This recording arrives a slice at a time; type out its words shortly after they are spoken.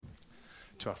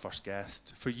to our first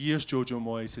guest. For years, Jojo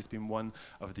Moyes has been one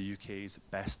of the UK's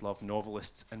best-loved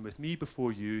novelists, and with Me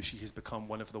Before You, she has become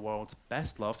one of the world's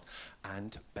best-loved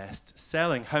and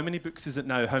best-selling. How many books is it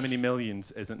now? How many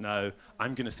millions is it now?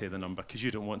 I'm going to say the number because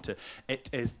you don't want to. It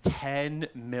is 10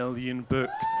 million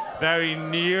books. Very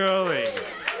nearly.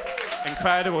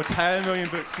 Incredible, 10 million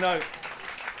books. Now,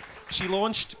 she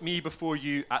launched Me Before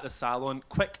You at the Salon.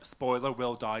 Quick spoiler,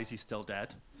 Will dies, he's still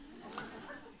dead.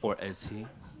 Or is he?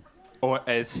 Or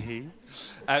is he?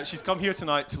 She's come here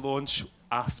tonight to launch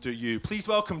After You. Please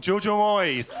welcome Jojo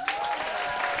Moyes.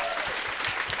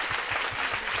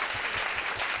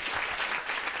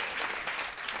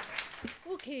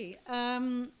 Okay,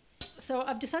 so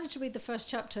I've decided to read the first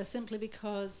chapter simply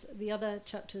because the other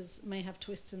chapters may have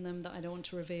twists in them that I don't want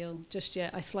to reveal just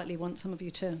yet. I slightly want some of you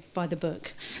to buy the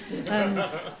book.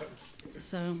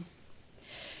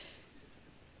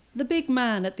 The big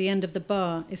man at the end of the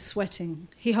bar is sweating.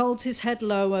 He holds his head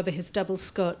low over his double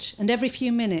scotch, and every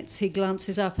few minutes he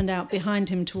glances up and out behind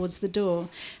him towards the door,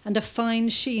 and a fine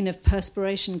sheen of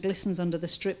perspiration glistens under the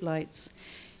strip lights.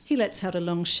 He lets out a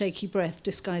long, shaky breath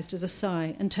disguised as a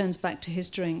sigh and turns back to his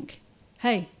drink.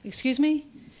 Hey, excuse me?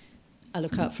 I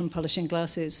look up from polishing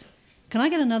glasses. Can I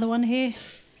get another one here?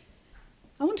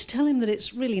 I want to tell him that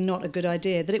it's really not a good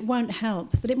idea, that it won't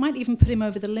help, that it might even put him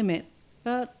over the limit.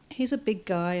 But he's a big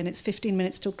guy and it's 15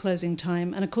 minutes till closing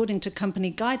time, and according to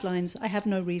company guidelines, I have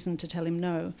no reason to tell him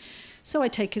no. So I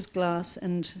take his glass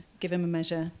and give him a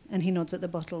measure, and he nods at the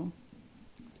bottle.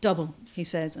 Double, he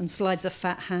says, and slides a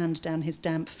fat hand down his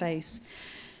damp face.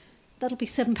 That'll be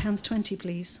 £7.20,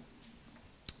 please.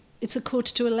 It's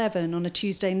 11:15 on a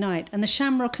Tuesday night, and the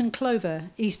Shamrock and Clover,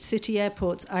 East City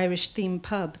Airport's Irish-themed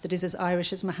pub that is as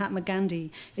Irish as Mahatma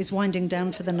Gandhi, is winding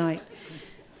down for the night.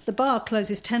 The bar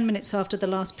closes 10 minutes after the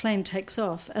last plane takes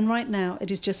off, and right now it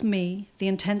is just me, the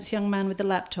intense young man with the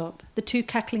laptop, the two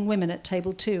cackling women at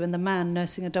table 2, and the man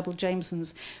nursing a double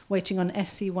Jameson's, waiting on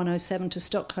SC-107 to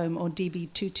Stockholm or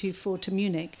DB-224 to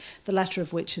Munich, the latter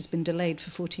of which has been delayed for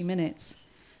 40 minutes.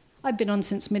 I'd been on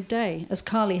since midday, as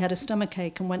Carly had a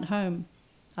stomachache and went home.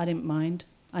 I didn't mind.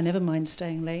 I never mind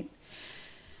staying late.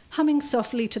 Humming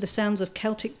softly to the sounds of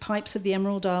Celtic pipes of the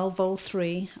Emerald Isle, Vol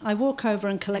 3, I walk over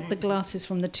and collect the glasses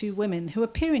from the two women, who are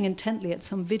peering intently at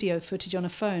some video footage on a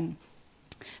phone.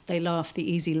 They laugh the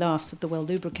easy laughs of the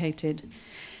well-lubricated.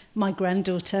 My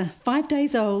granddaughter, 5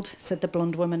 days old, said the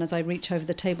blonde woman as I reach over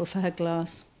the table for her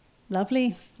glass.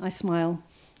 Lovely, I smile.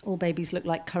 All babies look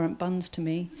like currant buns to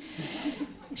me.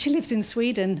 She lives in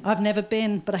Sweden. I've never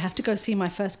been, but I have to go see my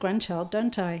first grandchild,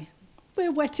 don't I?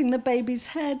 We're wetting the baby's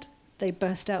head. They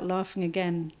burst out laughing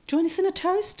again. Join us in a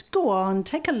toast? Go on,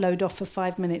 take a load off for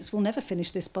 5 minutes. We'll never finish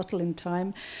this bottle in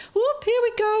time. Whoop, here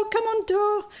we go, come on,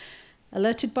 door.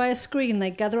 Alerted by a screen,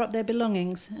 they gather up their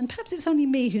belongings, and perhaps it's only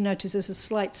me who notices a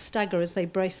slight stagger as they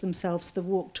brace themselves for the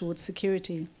walk towards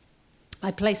security. I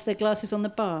place their glasses on the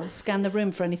bar, scan the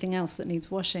room for anything else that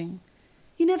needs washing.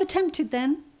 You never tempted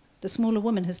then? The smaller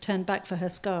woman has turned back for her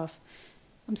scarf.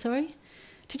 I'm sorry?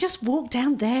 To just walk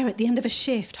down there at the end of a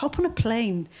shift, hop on a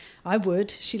plane. I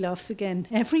would, she laughs again,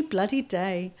 every bloody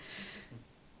day.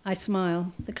 I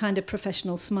smile, the kind of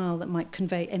professional smile that might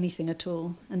convey anything at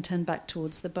all, and turn back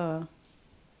towards the bar.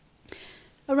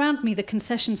 Around me, the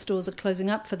concession stores are closing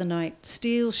up for the night,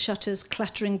 steel shutters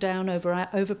clattering down over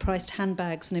overpriced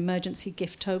handbags and emergency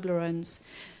gift Toblerones.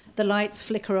 The lights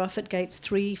flicker off at gates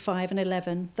 3, 5 and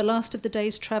 11, the last of the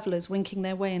day's travellers winking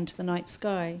their way into the night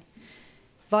sky.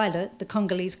 Violet, the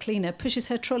Congolese cleaner, pushes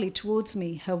her trolley towards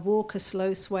me, her walk a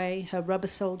slow sway, her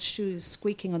rubber-soled shoes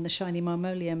squeaking on the shiny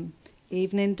marmoleum.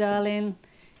 Evening, darling.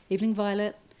 Evening,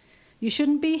 Violet. You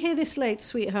shouldn't be here this late,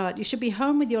 sweetheart. You should be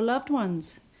home with your loved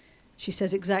ones. She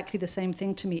says exactly the same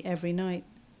thing to me every night.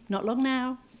 Not long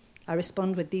now. I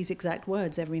respond with these exact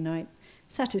words every night.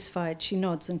 Satisfied, she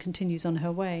nods and continues on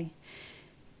her way.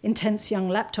 Intense young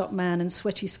laptop man and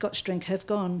sweaty Scotch drink have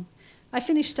gone. I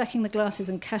finish stacking the glasses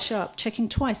and cash up, checking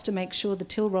twice to make sure the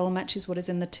till roll matches what is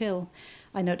in the till.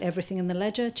 I note everything in the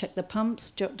ledger, check the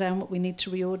pumps, jot down what we need to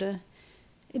reorder.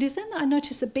 It is then that I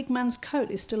notice the big man's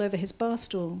coat is still over his bar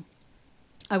stool.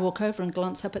 I walk over and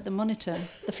glance up at the monitor.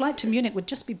 The flight to Munich would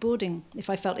just be boarding if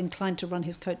I felt inclined to run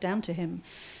his coat down to him.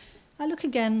 I look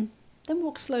again, then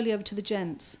walk slowly over to the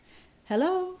gents.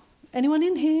 Hello? Anyone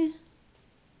in here?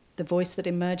 The voice that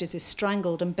emerges is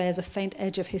strangled and bears a faint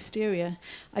edge of hysteria.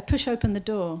 I push open the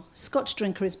door. Scotch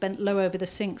drinker is bent low over the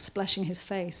sink, splashing his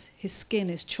face. His skin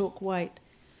is chalk white.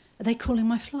 Are they calling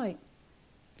my flight?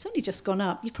 It's only just gone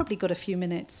up. You've probably got a few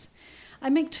minutes. I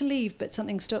make to leave, but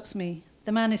something stops me.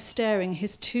 The man is staring,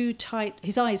 his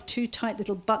eyes two tight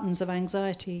little buttons of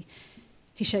anxiety.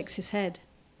 He shakes his head.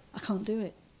 I can't do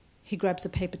it. He grabs a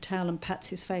paper towel and pats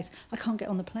his face. I can't get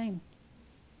on the plane.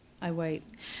 I wait.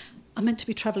 I'm meant to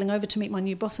be travelling over to meet my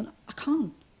new boss, and I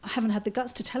can't. I haven't had the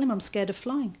guts to tell him I'm scared of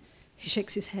flying. He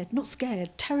shakes his head. Not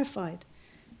scared, terrified.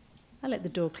 I let the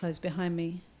door close behind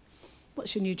me.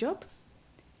 What's your new job?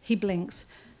 He blinks.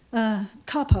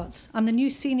 Car parts. I'm the new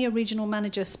senior regional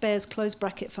manager, spares clothes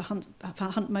bracket for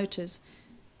Hunt Motors.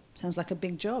 Sounds like a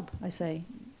big job, I say.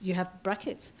 You have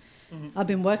brackets? Mm-hmm. I've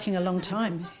been working a long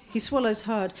time. He swallows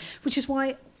hard, which is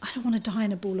why I don't want to die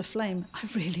in a ball of flame. I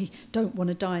really don't want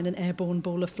to die in an airborne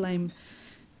ball of flame.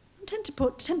 I'm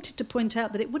tempted to point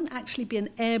out that it wouldn't actually be an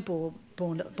airborne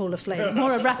ball of flame,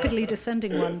 more a rapidly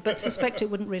descending one, but suspect it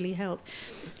wouldn't really help.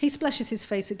 He splashes his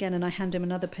face again and I hand him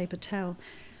another paper towel.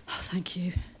 Oh, thank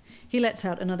you. He lets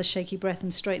out another shaky breath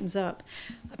and straightens up.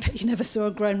 I bet you never saw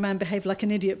a grown man behave like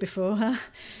an idiot before, huh?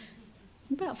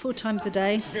 About 4 times a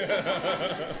day.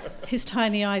 His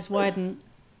tiny eyes widen.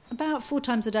 About 4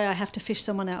 times a day I have to fish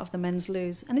someone out of the men's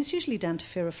loos, and it's usually down to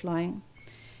fear of flying.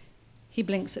 He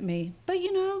blinks at me. But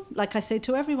you know, like I say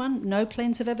to everyone, no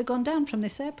planes have ever gone down from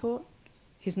this airport.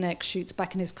 His neck shoots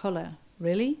back in his collar.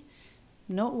 Really?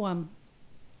 Not one.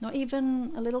 Not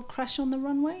even a little crash on the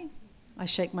runway? I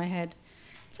shake my head.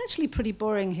 It's actually pretty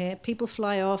boring here. People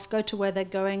fly off, go to where they're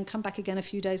going, come back again a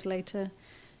few days later.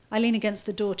 I lean against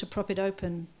the door to prop it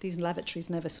open. These lavatories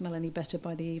never smell any better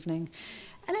by the evening.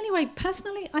 And anyway,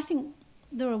 personally, I think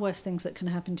there are worse things that can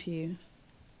happen to you.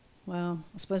 Well,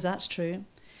 I suppose that's true.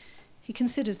 He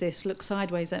considers this, looks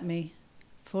sideways at me.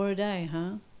 4 a day,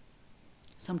 huh?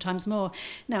 Sometimes more.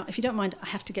 Now, if you don't mind, I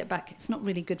have to get back. It's not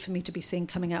really good for me to be seen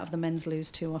coming out of the men's loos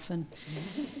too often.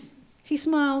 He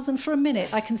smiles, and for a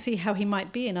minute I can see how he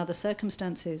might be in other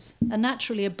circumstances. A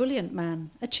naturally ebullient man,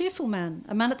 a cheerful man,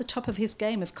 a man at the top of his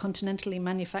game of continentally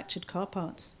manufactured car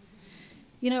parts.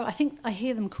 You know, I think I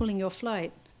hear them calling your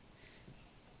flight.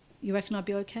 You reckon I'll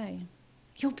be okay?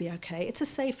 You'll be okay. It's a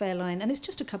safe airline, and it's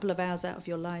just a couple of hours out of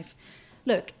your life.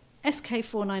 Look,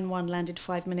 SK491 landed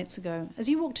 5 minutes ago. As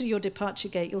you walk to your departure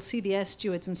gate, you'll see the air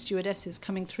stewards and stewardesses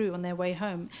coming through on their way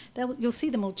home. You'll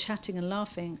see them all chatting and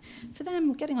laughing. For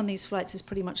them, getting on these flights is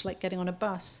pretty much like getting on a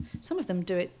bus. Some of them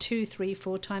do it 2, 3,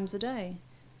 4 times a day.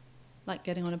 Like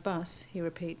getting on a bus, he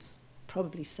repeats.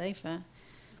 Probably safer.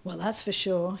 Well, that's for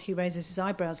sure. He raises his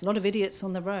eyebrows. A lot of idiots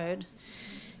on the road.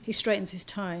 He straightens his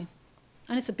tie.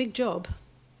 And it's a big job.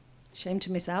 Shame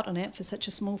to miss out on it for such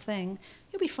a small thing.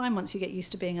 You'll be fine once you get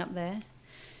used to being up there.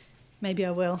 Maybe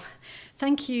I will.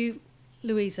 Thank you,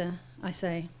 Louisa, I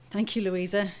say. Thank you,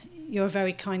 Louisa. You're a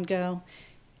very kind girl.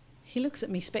 He looks at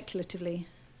me speculatively.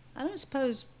 I don't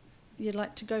suppose you'd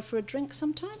like to go for a drink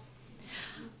sometime?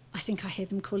 I think I hear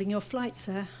them calling your flight,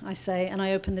 sir, I say, and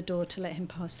I open the door to let him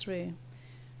pass through.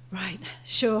 Right,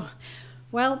 sure.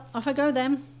 Well, off I go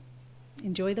then.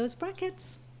 Enjoy those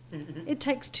brackets. It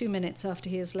takes 2 minutes after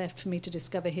he has left for me to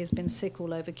discover he has been sick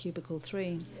all over cubicle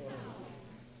 3.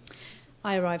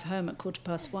 I arrive home at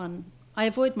 1:15. I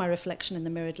avoid my reflection in the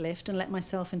mirrored lift and let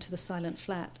myself into the silent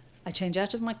flat. I change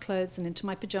out of my clothes and into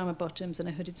my pyjama bottoms and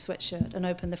a hooded sweatshirt and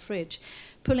open the fridge,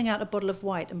 pulling out a bottle of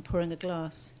white and pouring a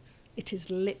glass. It is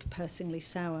lip-pursingly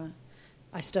sour.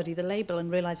 I study the label and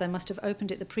realise I must have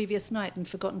opened it the previous night and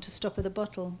forgotten to stopper the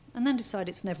bottle, and then decide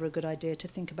it's never a good idea to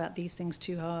think about these things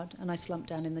too hard, and I slump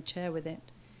down in the chair with it.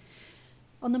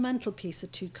 On the mantelpiece are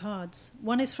 2 cards.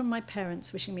 One is from my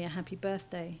parents wishing me a happy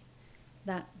birthday.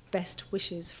 That best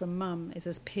wishes from Mum is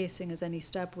as piercing as any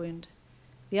stab wound.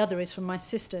 The other is from my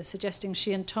sister, suggesting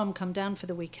she and Tom come down for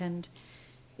the weekend.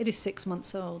 It is 6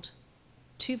 months old.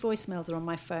 2 voicemails are on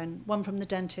my phone, one from the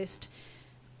dentist,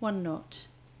 one not.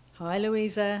 Hi,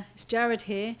 Louisa. It's Jared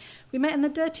here. We met in the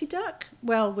Dirty Duck.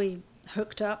 Well, we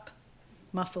hooked up.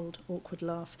 Muffled, awkward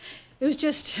laugh. It was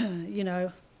just, you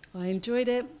know, I enjoyed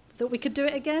it. Thought we could do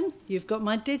it again. You've got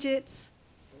my digits.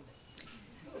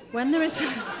 When there is...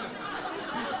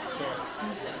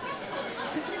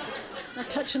 I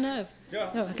touch a nerve.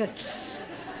 Yeah. Oh, okay.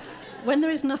 When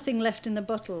there is nothing left in the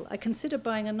bottle, I consider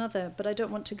buying another, but I don't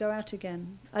want to go out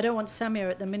again. I don't want Samir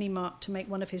at the mini-mart to make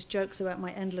one of his jokes about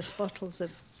my endless bottles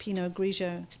of Pinot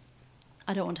Grigio.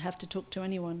 I don't want to have to talk to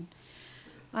anyone.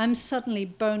 I'm suddenly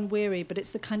bone-weary, but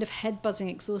it's the kind of head-buzzing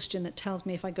exhaustion that tells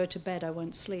me if I go to bed, I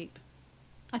won't sleep.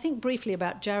 I think briefly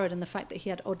about Jared and the fact that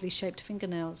he had oddly shaped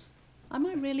fingernails. Am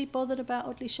I really bothered about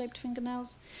oddly shaped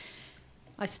fingernails?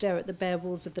 I stare at the bare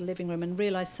walls of the living room and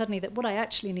realise suddenly that what I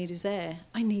actually need is air.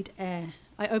 I need air.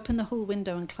 I open the hall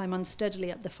window and climb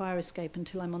unsteadily up the fire escape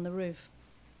until I'm on the roof.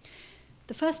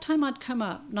 The first time I'd come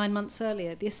up, 9 months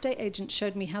earlier, the estate agent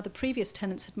showed me how the previous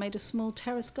tenants had made a small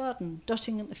terrace garden,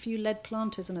 dotting a few lead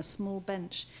planters and a small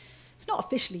bench. It's not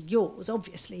officially yours,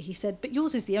 obviously, he said, but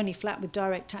yours is the only flat with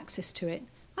direct access to it.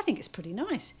 I think it's pretty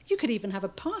nice. You could even have a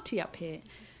party up here.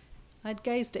 I'd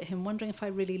gazed at him, wondering if I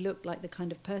really looked like the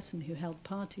kind of person who held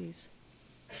parties.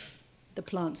 The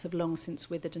plants have long since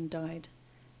withered and died.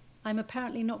 I'm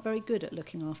apparently not very good at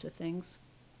looking after things.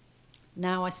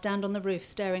 Now I stand on the roof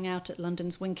staring out at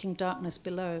London's winking darkness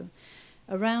below.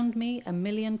 Around me, 1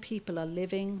 million people are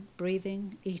living,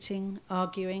 breathing, eating,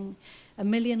 arguing, 1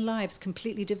 million lives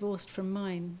completely divorced from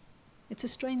mine. It's a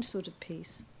strange sort of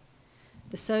peace.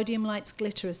 The sodium lights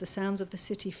glitter as the sounds of the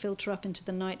city filter up into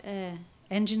the night air.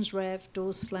 Engines rev,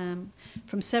 doors slam.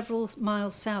 From several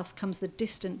miles south comes the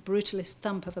distant, brutalist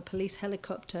thump of a police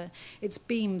helicopter, its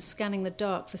beams scanning the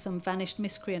dark for some vanished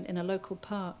miscreant in a local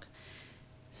park.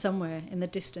 Somewhere in the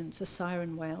distance, a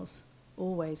siren wails.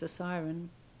 Always a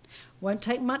siren. "Won't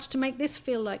take much to make this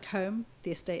feel like home,"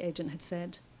 the estate agent had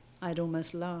said. I had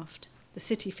almost laughed. The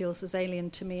city feels as alien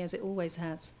to me as it always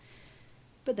has.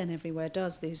 But then everywhere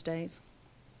does these days.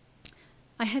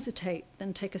 I hesitate,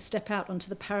 then take a step out onto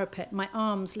the parapet, my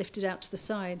arms lifted out to the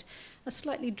side, a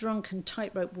slightly drunken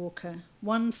tightrope walker,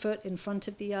 one foot in front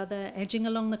of the other, edging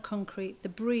along the concrete, the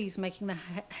breeze making the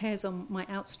hairs on my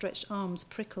outstretched arms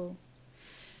prickle.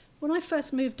 When I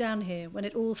first moved down here, when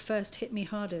it all first hit me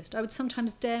hardest, I would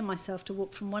sometimes dare myself to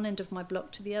walk from one end of my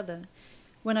block to the other.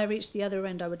 When I reached the other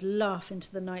end, I would laugh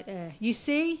into the night air. "You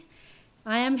see?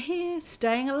 I am here,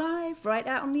 staying alive, right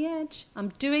out on the edge. I'm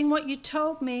doing what you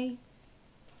told me."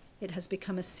 It has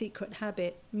become a secret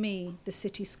habit, me, the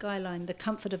city skyline, the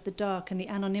comfort of the dark and the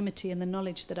anonymity and the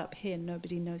knowledge that up here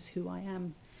nobody knows who I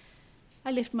am.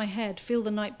 I lift my head, feel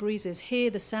the night breezes, hear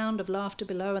the sound of laughter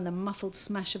below and the muffled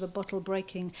smash of a bottle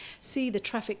breaking, see the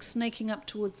traffic snaking up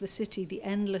towards the city, the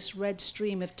endless red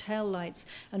stream of tail lights,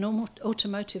 an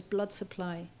automotive blood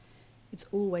supply. It's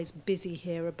always busy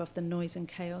here above the noise and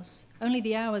chaos. Only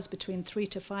the hours between 3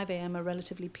 to 5 a.m. are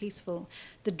relatively peaceful,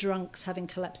 the drunks having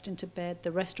collapsed into bed,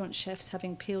 the restaurant chefs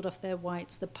having peeled off their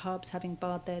whites, the pubs having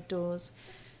barred their doors.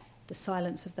 The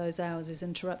silence of those hours is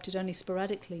interrupted only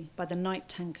sporadically by the night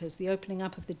tankers, the opening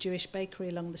up of the Jewish bakery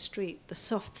along the street, the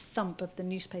soft thump of the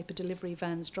newspaper delivery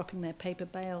vans dropping their paper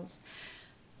bales.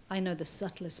 I know the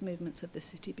subtlest movements of the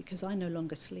city because I no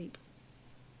longer sleep.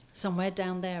 Somewhere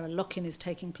down there, a lock-in is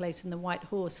taking place in the White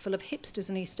Horse, full of hipsters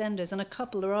and EastEnders, and a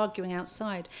couple are arguing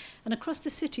outside. And across the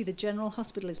city, the General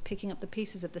Hospital is picking up the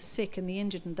pieces of the sick and the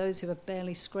injured and those who have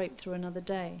barely scraped through another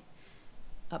day.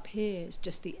 Up here is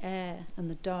just the air and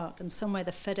the dark, and somewhere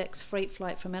the FedEx freight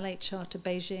flight from LHR to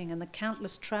Beijing, and the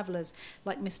countless travellers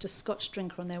like Mr. Scotch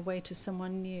Drinker on their way to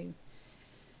someone new.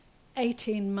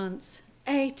 18 months.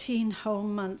 18 whole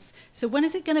months. So when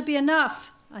is it going to be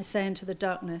enough? I say into the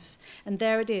darkness, and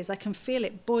there it is. I can feel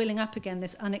it boiling up again,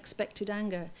 this unexpected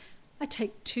anger. I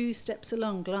take 2 steps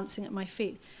along, glancing at my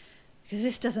feet, because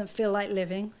this doesn't feel like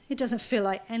living. It doesn't feel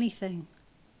like anything.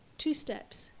 2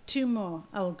 steps, 2 more.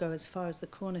 I will go as far as the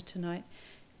corner tonight.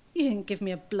 You didn't give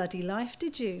me a bloody life,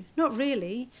 did you? Not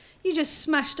really. You just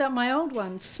smashed up my old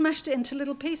one, smashed it into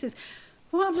little pieces.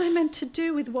 What am I meant to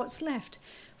do with what's left?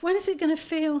 When is it going to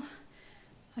feel...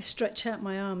 I stretch out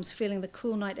my arms, feeling the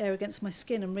cool night air against my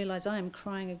skin, and realise I am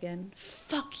crying again.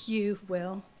 "Fuck you,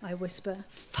 Will," I whisper.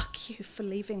 "Fuck you for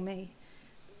leaving me."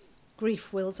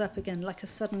 Grief wells up again like a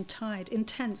sudden tide,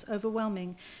 intense,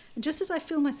 overwhelming. And just as I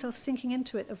feel myself sinking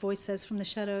into it, a voice says from the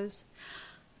shadows,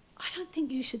 "I don't think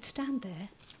you should stand there."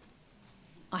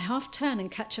 I half turn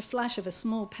and catch a flash of a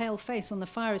small, pale face on the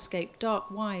fire escape, dark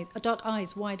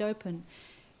eyes wide open.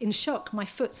 In shock, my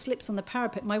foot slips on the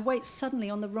parapet, my weight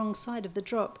suddenly on the wrong side of the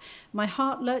drop. My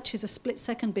heart lurches a split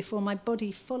second before my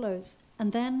body follows.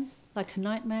 And then, like a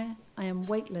nightmare, I am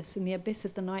weightless in the abyss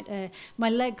of the night air, my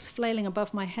legs flailing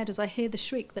above my head as I hear the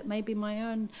shriek that may be my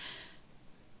own.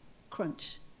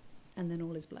 Crunch. And then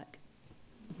all is black.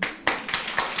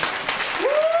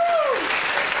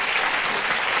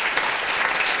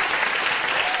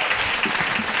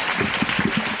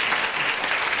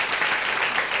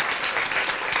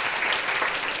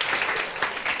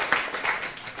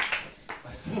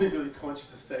 Really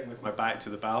conscious of sitting with my back to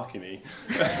the balcony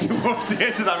towards the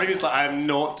end of that ring. It's like, I'm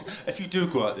not... If you do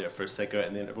go out there for a cigarette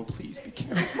in the interval, please be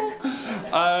careful.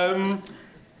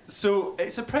 So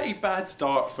it's a pretty bad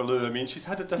start for Lou. I mean, she's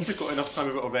had a difficult enough time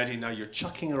of it already. Now you're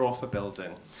chucking her off a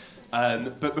building.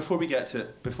 But before we get to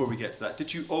that,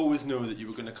 did you always know that you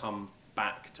were going to come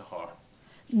back to her?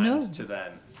 No. And to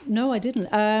them? No, I didn't.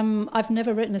 I've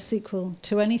never written a sequel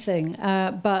to anything,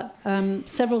 but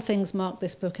several things mark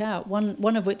this book out.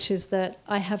 One of which is that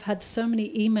I have had so many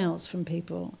emails from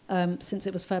people since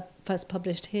it was first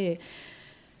published here,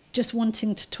 just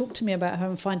wanting to talk to me about her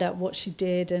and find out what she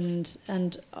did,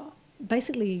 and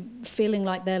basically feeling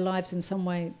like their lives in some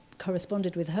way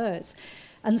corresponded with hers.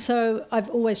 And so I've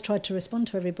always tried to respond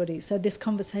to everybody. So this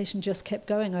conversation just kept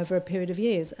going over a period of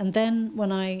years. And then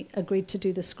when I agreed to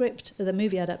do the script, the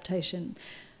movie adaptation,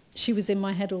 she was in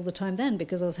my head all the time then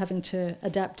because I was having to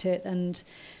adapt it. And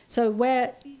so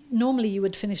where normally you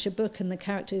would finish a book and the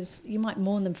characters, you might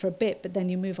mourn them for a bit, but then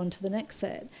you move on to the next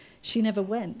set. She never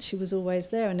went. She was always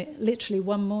there. And literally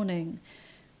one morning,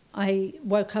 I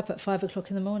woke up at 5 o'clock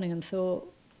in the morning and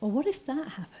thought, well, what if that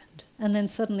happened? And then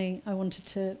suddenly I wanted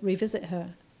to revisit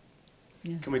her.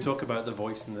 Yeah. Can we talk about the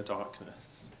voice in the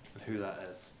darkness and who that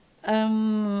is?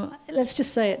 Let's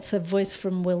just say it's a voice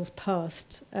from Will's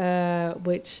past,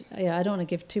 which I don't want to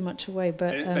give too much away,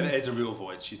 but it is a real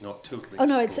voice. She's not totally. Oh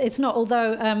no, it's not.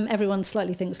 Although everyone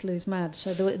slightly thinks Lou's mad,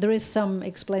 so there is some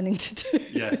explaining to do.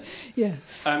 Yes. Yeah.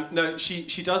 No,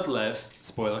 she does live.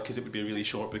 Spoiler, because it would be a really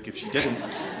short book if she didn't.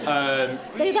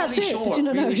 Really that's it. Short, Did you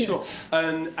not know? Really short.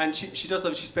 And she does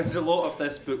live. She spends a lot of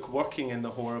this book working in the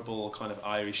horrible kind of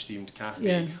Irish-themed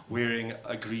cafe, wearing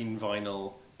a green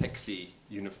vinyl pixie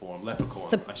uniform, leprechaun.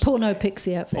 The porno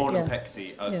pixie outfit. Porno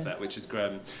pixie outfit, which is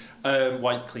grim,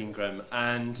 white, clean, grim,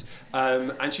 and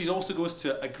she also goes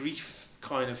to a grief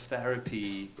kind of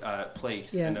therapy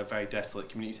place in a very desolate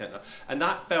community centre, and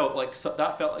that felt like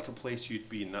a place you'd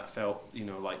been. That felt,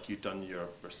 like you'd done your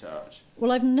research.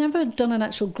 Well, I've never done an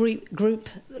actual group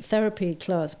therapy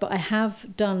class, but I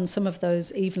have done some of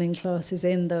those evening classes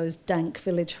in those dank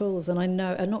village halls, and I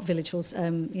know, not village halls,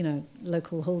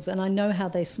 local halls, and I know how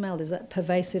they smell. There's that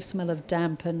pervasive smell of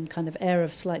damp and kind of air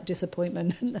of slight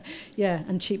disappointment,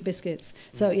 and cheap biscuits.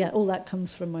 So all that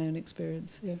comes from my own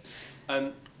experience. Yeah.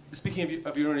 Speaking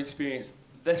of your own experience,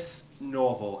 this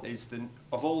novel is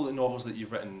of all the novels that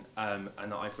you've written and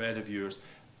that I've read of yours,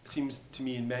 seems to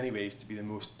me in many ways to be the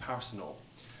most personal,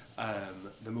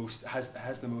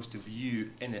 has the most of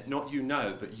you in it. Not you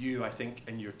now, but you, I think,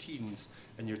 in your teens,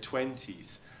 in your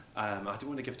 20s. I don't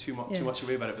want to give too much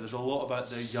away about it, but there's a lot about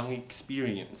the young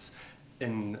experience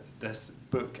in this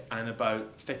book and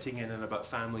about fitting in and about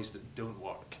families that don't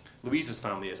work. Louisa's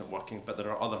family isn't working, but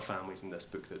there are other families in this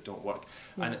book that don't work.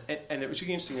 Yeah. And it was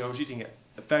really interesting. I was reading it.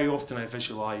 Very often I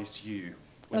visualised you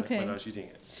when I was reading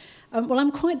it. Well,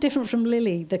 I'm quite different from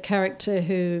Lily, the character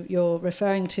who you're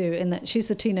referring to, in that she's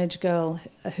the teenage girl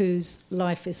whose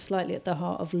life is slightly at the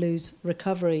heart of Lou's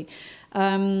recovery.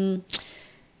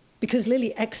 Because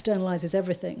Lily externalises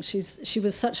everything. She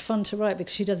was such fun to write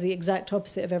because she does the exact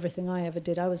opposite of everything I ever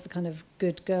did. I was the kind of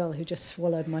good girl who just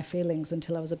swallowed my feelings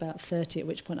until I was about 30, at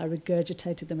which point I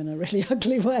regurgitated them in a really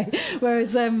ugly way.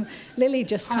 Whereas Lily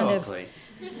just kind of... ugly?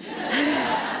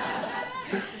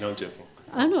 No, I'm joking.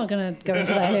 I'm not going to go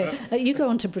into that here. You go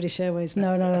on to British Airways.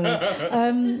 No.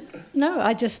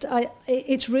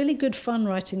 It's really good fun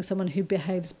writing someone who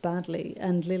behaves badly,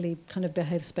 and Lily kind of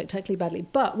behaves spectacularly badly.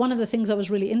 But one of the things I was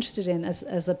really interested in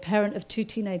as a parent of two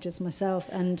teenagers myself,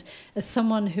 and as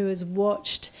someone who has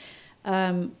watched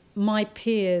my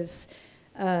peers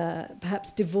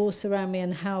perhaps divorce around me,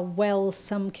 and how well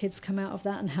some kids come out of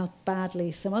that and how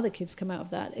badly some other kids come out of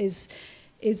that, is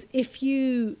if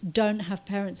you don't have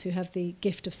parents who have the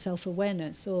gift of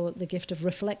self-awareness or the gift of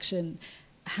reflection,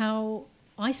 how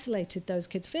isolated those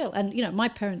kids feel. And, my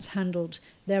parents handled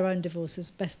their own divorce as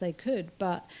best they could,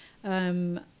 but,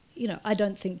 I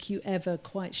don't think you ever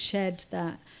quite shed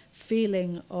that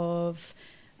feeling of,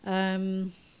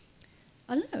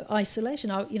 isolation.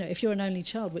 If you're an only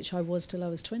child, which I was till I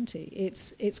was 20,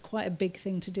 it's quite a big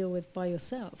thing to deal with by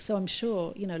yourself. So I'm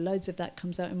sure, loads of that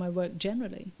comes out in my work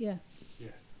generally, yeah.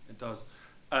 Yes, it does,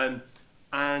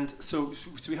 and so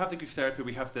we have the grief therapy.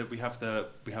 We have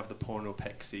the porno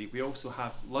pixie. We also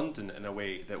have London in a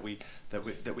way that we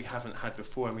haven't had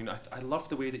before. I mean, I love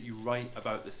the way that you write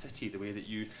about the city, the way that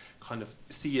you kind of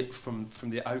see it from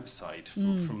the outside,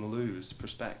 from Lou's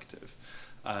perspective.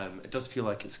 It does feel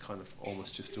like it's kind of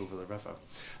almost just over the river.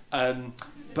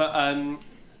 But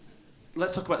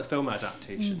let's talk about the film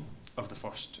adaptation. Of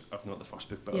not the first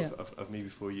book, but of Me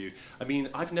Before You. I mean,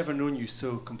 I've never known you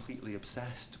so completely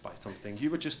obsessed by something.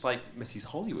 You were just like Mrs.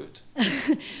 Hollywood.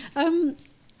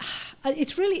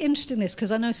 It's really interesting this,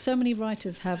 because I know so many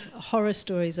writers have horror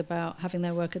stories about having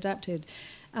their work adapted,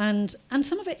 and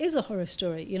some of it is a horror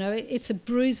story. It's a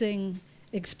bruising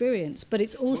experience, but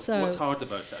it's also... What's hard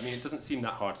about it? I mean, it doesn't seem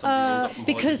that hard. Somebody goes up from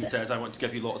Hollywood and says, I want to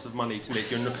give you lots of money to make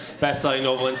your best-selling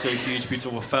novel into a huge,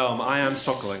 beautiful film. I am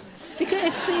struggling. Because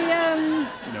it's the...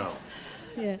 No.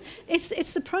 Yeah,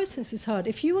 it's the process is hard.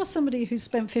 If you are somebody who's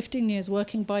spent 15 years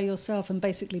working by yourself and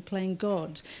basically playing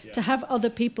God, to have other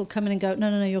people come in and go,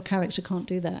 no, your character can't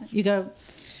do that. You go,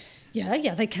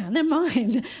 yeah, they can, they're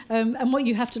mine. And what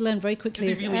you have to learn very quickly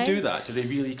is... Do they really do that? Do they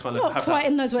really kind of have that? Not quite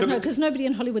in those words, no, because nobody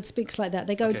in Hollywood speaks like that.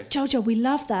 They go, Jojo, we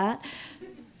love that.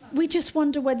 we just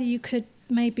wonder whether you could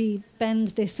maybe bend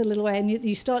this a little way, and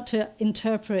you start to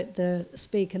interpret the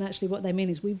speak, and actually what they mean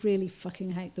is, we really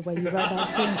fucking hate the way you wrote that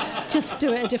scene. Just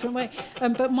do it a different way.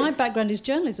 But my background is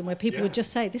journalism, where people would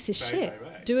just say, this is Very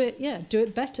shit. direct. Do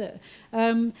it better.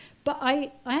 But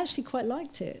I actually quite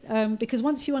liked it, because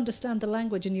once you understand the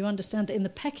language and you understand that in the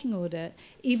pecking order,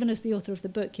 even as the author of the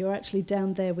book, you're actually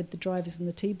down there with the drivers and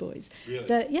the T-boys. Really?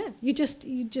 That, you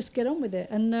just get on with it.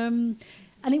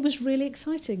 And it was really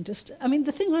exciting.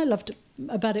 The thing I loved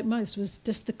about it most was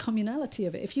just the communality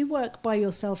of it. If you work by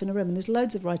yourself in a room, and there's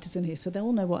loads of writers in here, so they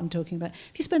all know what I'm talking about.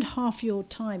 If you spend half your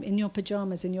time in your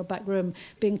pajamas in your back room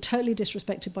being totally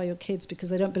disrespected by your kids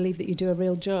because they don't believe that you do a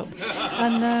real job,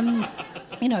 and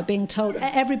being told,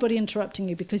 everybody interrupting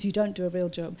you because you don't do a real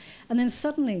job, and then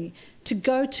suddenly to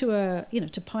go to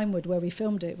to Pinewood where we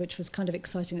filmed it, which was kind of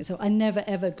exciting. So I never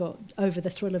ever got over the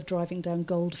thrill of driving down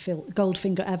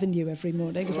Goldfinger Avenue every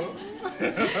morning. It was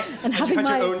and having you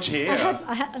had your own chair.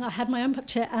 I had my own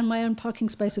chair and my own parking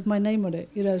space with my name on it.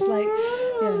 It's like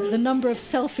the number of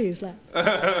selfies.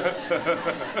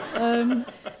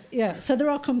 So there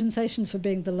are compensations for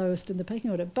being the lowest in the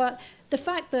pecking order. But the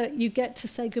fact that you get to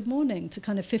say good morning to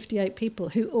kind of 58 people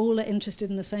who all are interested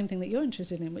in the same thing that you're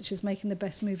interested in, which is making the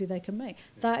best movie they can make,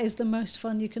 that is the most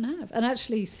fun you can have. And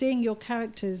actually seeing your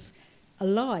characters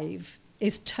alive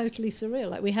is totally surreal.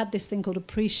 Like, we had this thing called a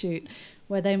pre-shoot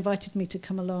where they invited me to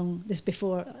come along, this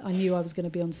before I knew I was going to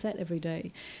be on set every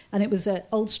day. And it was at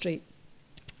Old Street.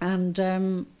 And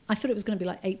I thought it was going to be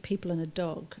like 8 people and a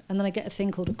dog. And then I get a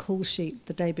thing called a call sheet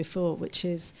the day before, which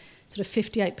is sort of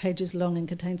 58 pages long and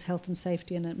contains health and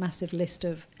safety and a massive list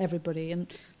of everybody. And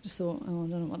I just thought, I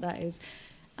don't know what that is.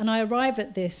 And I arrive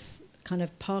at this kind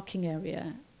of parking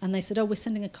area, and they said, we're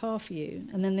sending a car for you.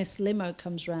 And then this limo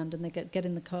comes round, and they get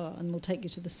in the car, and we'll take you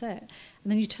to the set.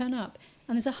 And then you turn up,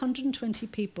 and there's 120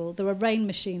 people. There are rain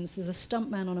machines. There's a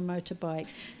stuntman on a motorbike.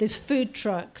 There's food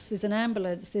trucks. There's an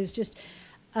ambulance. There's just...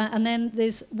 and then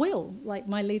there's Will, like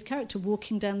my lead character,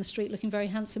 walking down the street looking very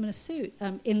handsome in a suit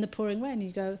in the pouring rain. And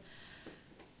you go,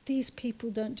 these people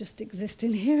don't just exist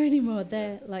in here anymore.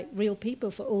 They're like real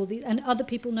people for all these. And other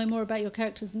people know more about your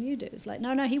characters than you do. It's like,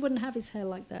 no, he wouldn't have his hair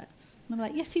like that. And I'm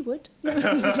like, yes, he would.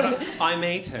 I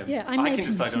made him. Yeah, I made can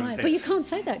him. decide on his hair. But you can't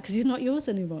say that because he's not yours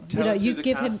anymore. Tell us who you the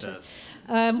give cast him. is.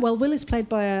 Well, Will is played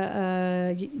by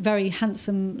a very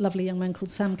handsome, lovely young man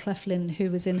called Sam Cleflin, who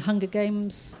was in Hunger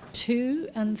Games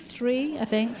 2 and 3, I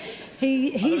think.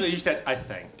 You said, I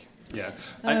think. Yeah.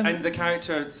 And the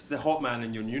character, the hot man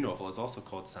in your new novel, is also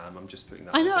called Sam. I'm just putting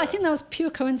that I know, out there. I think that was pure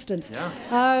coincidence.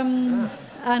 Yeah.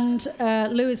 And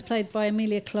Lou is played by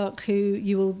Emilia Clarke, who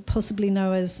you will possibly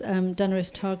know as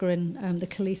Daenerys Targaryen, the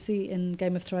Khaleesi in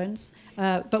Game of Thrones,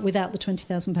 but without the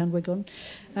 £20,000 wig on.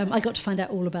 I got to find out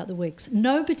all about the wigs.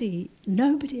 Nobody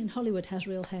in Hollywood has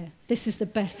real hair. This is the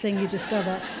best thing you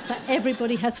discover. So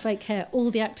everybody has fake hair.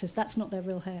 All the actors, that's not their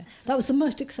real hair. That was the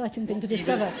most exciting thing to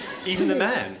discover. Even the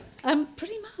men?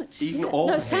 Pretty much. Even all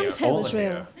the hair? Sam's hair all was the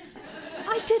real. hair.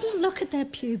 I didn't look at their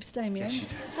pubes, Damien. Yes, you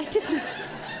did. I didn't.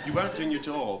 You weren't doing your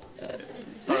job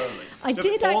thoroughly. I No,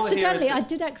 did but all the hair is accidentally. good. I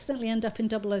did accidentally end up in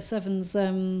 007's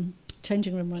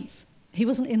changing room once. He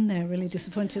wasn't in there, really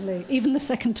disappointingly. Even the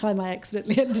second time I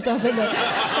accidentally ended up in there.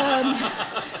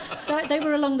 They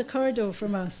were along the corridor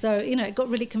from us, so it got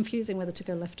really confusing whether to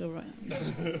go left or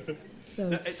right. So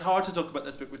It's hard to talk about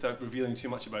this book without revealing too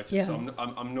much about it. Yeah. So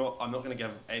I'm not going to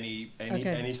give any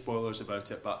Okay. spoilers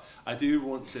about it. But I do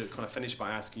want to kind of finish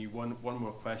by asking you one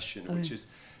more question, Okay. which is,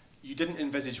 you didn't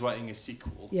envisage writing a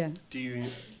sequel. Yeah. Do you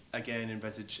again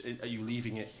envisage? Are you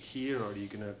leaving it here, or are you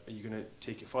gonna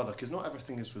take it further? Because not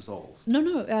everything is resolved.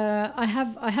 No. I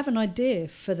have an idea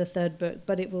for the third book,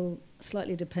 but it will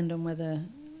slightly depend on whether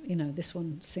this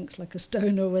one sinks like a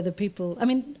stone or whether people...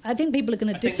 I think people are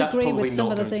going to disagree with some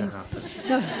of the things.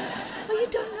 No. Well, you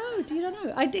don't know. You don't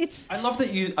know. I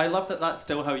love that that's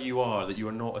still how you are, that you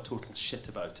are not a total shit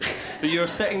about it. That you're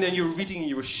sitting there and you're reading and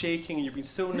you were shaking and you've been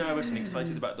so nervous and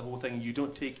excited about the whole thing and you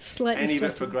don't take Slightly any of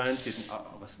it for sweaty. granted.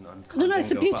 Listen, I'm No, it's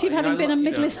the Dingle, beauty of but, having been a you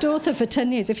know, mid-list author for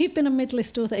 10 years. If you've been a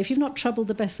mid-list author, if you've not troubled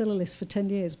the bestseller list for 10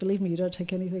 years, believe me, you don't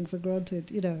take anything for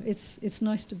granted. It's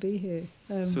nice to be here.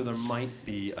 So there might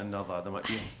be a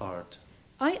third.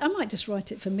 I might just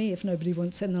write it for me if nobody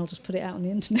wants it, and I'll just put it out on the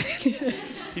internet.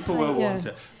 People will want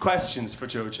it. Questions for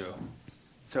Jojo?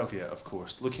 Sylvia, of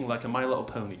course, looking like a My Little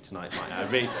Pony tonight, a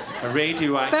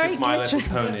radioactive Very My Little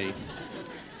glittering. Pony.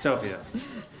 Sylvia. The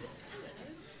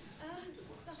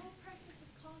whole process of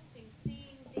casting,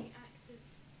 seeing the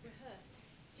actors rehearse,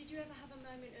 did you ever have a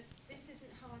moment of, this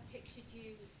isn't how I pictured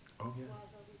you Oh, yeah.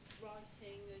 whilst I was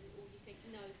writing, or you think,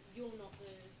 no, you're not the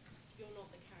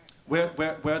character?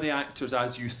 Were the actors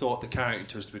as you thought the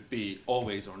characters would be,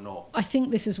 always or not? I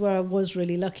think this is where I was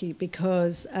really lucky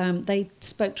because they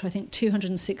spoke to, I think,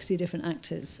 260 different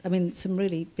actors. I mean, some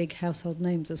really big household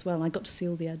names as well. And I got to see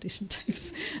all the audition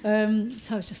tapes.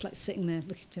 So I was just like sitting there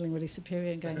feeling really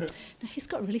superior and going, no, he's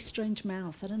got a really strange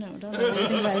mouth. I don't know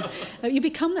anything about it. You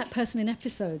become that person in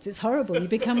episodes. It's horrible. You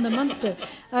become the monster.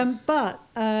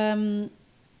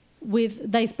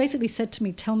 They basically said to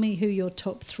me, tell me who your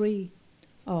top 3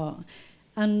 are.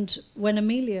 And when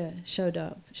Amelia showed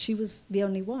up, she was the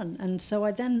only one. And so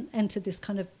I then entered this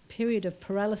kind of period of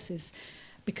paralysis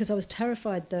because I was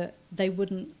terrified that they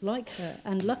wouldn't like her.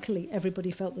 And luckily,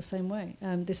 everybody felt the same way.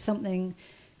 There's something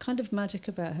kind of magic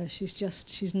about her.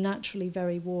 She's naturally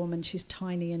very warm, and she's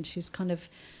tiny, and she's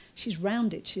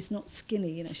rounded. She's not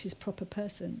skinny, you know, she's a proper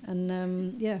person. And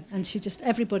and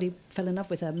everybody fell in love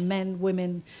with her. Men,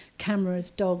 women,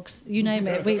 cameras, dogs, you name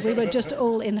it. We were just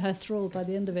all in her thrall by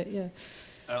the end of it, yeah.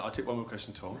 I'll take one more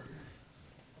question, Tom. I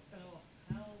was going to ask,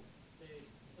 how did,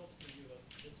 because obviously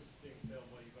this was being filmed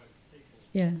while you wrote the sequel.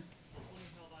 Yeah. I was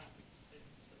wondering how that, if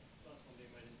the first one being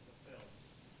made into a film,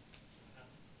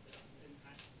 perhaps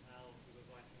impacted how you were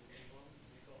writing the new one.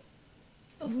 You got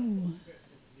sort of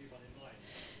script of the new one in mind.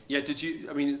 Yeah, did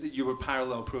you? I mean, you were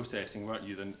parallel processing, weren't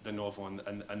you? The novel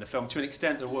and the film. To an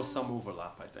extent, there was some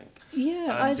overlap, I think.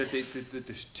 Yeah. Did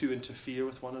the two interfere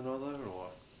with one another,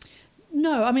 or?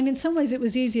 No, I mean, in some ways it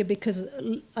was easier because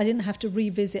I didn't have to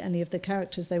revisit any of the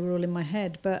characters. They were all in my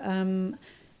head. But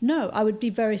no, I would be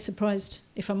very surprised,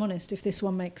 if I'm honest, if this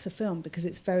one makes a film, because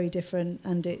it's very different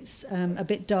and it's a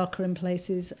bit darker in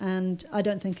places, and I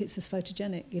don't think it's as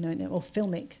photogenic, you know, or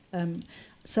filmic.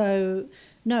 So,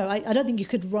 no, I don't think you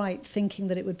could write thinking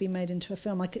that it would be made into a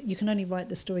film. You can only write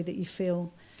the story that you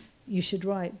feel you should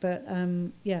write. But,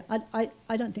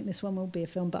 I don't think this one will be a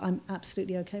film, but I'm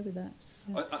absolutely okay with that.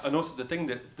 Yeah. And also the thing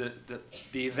that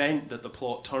the event that the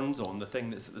plot turns on, the thing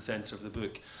that's at the centre of the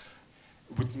book,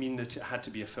 would mean that it had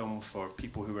to be a film for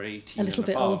people who were 18 a little and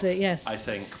bit above, older, yes. I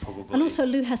think, probably. And also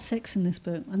Lou has sex in this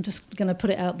book. I'm just going to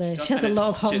put it out there. She has a And lot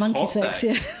of hot monkey sex.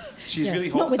 Yeah. She's Yeah. really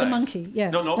hot Not with sex. a monkey,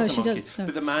 yeah. Not No, with a she monkey. does, no.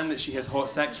 But the man that she has hot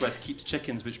sex with keeps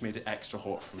chickens, which made it extra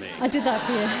hot for me. I did that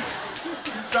for you.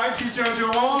 Thank you,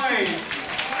 Jojo Moyes.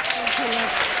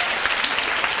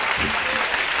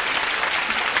 Thank you.